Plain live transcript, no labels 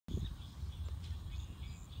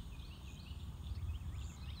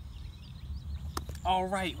All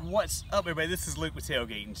right, what's up everybody? This is Luke with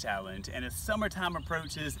Tailgating Challenge, and as summertime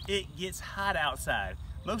approaches, it gets hot outside.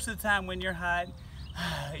 Most of the time when you're hot,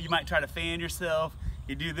 you might try to fan yourself.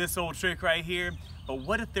 You do this old trick right here, but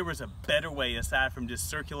what if there was a better way aside from just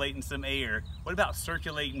circulating some air? What about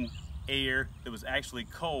circulating air that was actually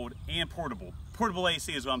cold and portable? Portable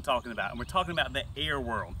AC is what I'm talking about, and we're talking about the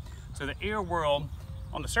Airwirl. So the Airwirl,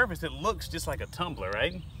 on the surface, it looks just like a tumbler,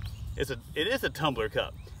 right? It is a tumbler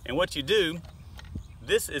cup, and what you do,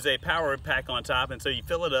 this is a power pack on top, and so you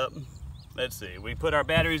fill it up. Let's see, we put our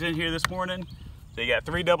batteries in here this morning. So you got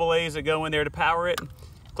 3 AA's that go in there to power it.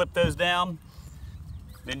 Clip those down.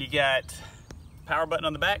 Then you got power button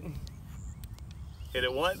on the back. Hit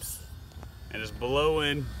it once, and it's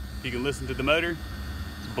blowing, you can listen to the motor,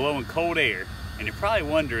 it's blowing cold air. And you're probably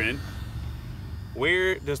wondering,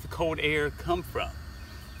 where does the cold air come from?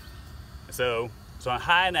 So on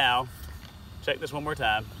high now, check this one more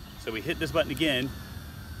time. So we hit this button again,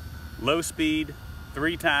 low speed,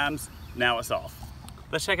 3 times, now it's off.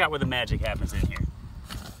 Let's check out where the magic happens in here.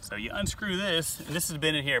 So you unscrew this, and this has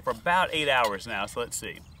been in here for about 8 hours now, so let's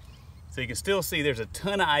see. So you can still see there's a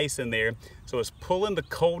ton of ice in there, so it's pulling the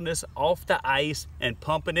coldness off the ice and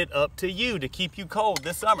pumping it up to you to keep you cold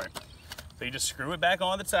this summer. So you just screw it back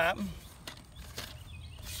on the top,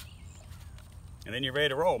 and then you're ready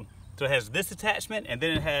to roll. So it has this attachment, and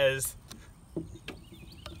then it has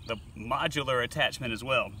the modular attachment as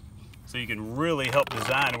well. So you can really help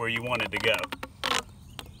design where you want it to go.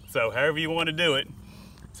 So however you want to do it.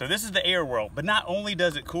 So this is the Airwirl, but not only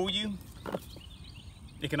does it cool you,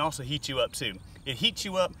 it can also heat you up too. It heats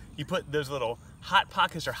you up, you put those little hot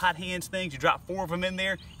pockets or hot hands things, you drop 4 of them in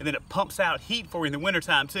there, and then it pumps out heat for you in the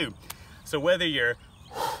wintertime too. So whether you're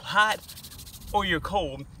hot or you're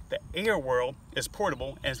cold, the Airwirl is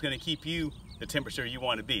portable and it's gonna keep you the temperature you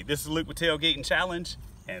want to be. This is Luke with Tailgating Challenge,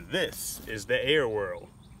 and this is the Airwirl.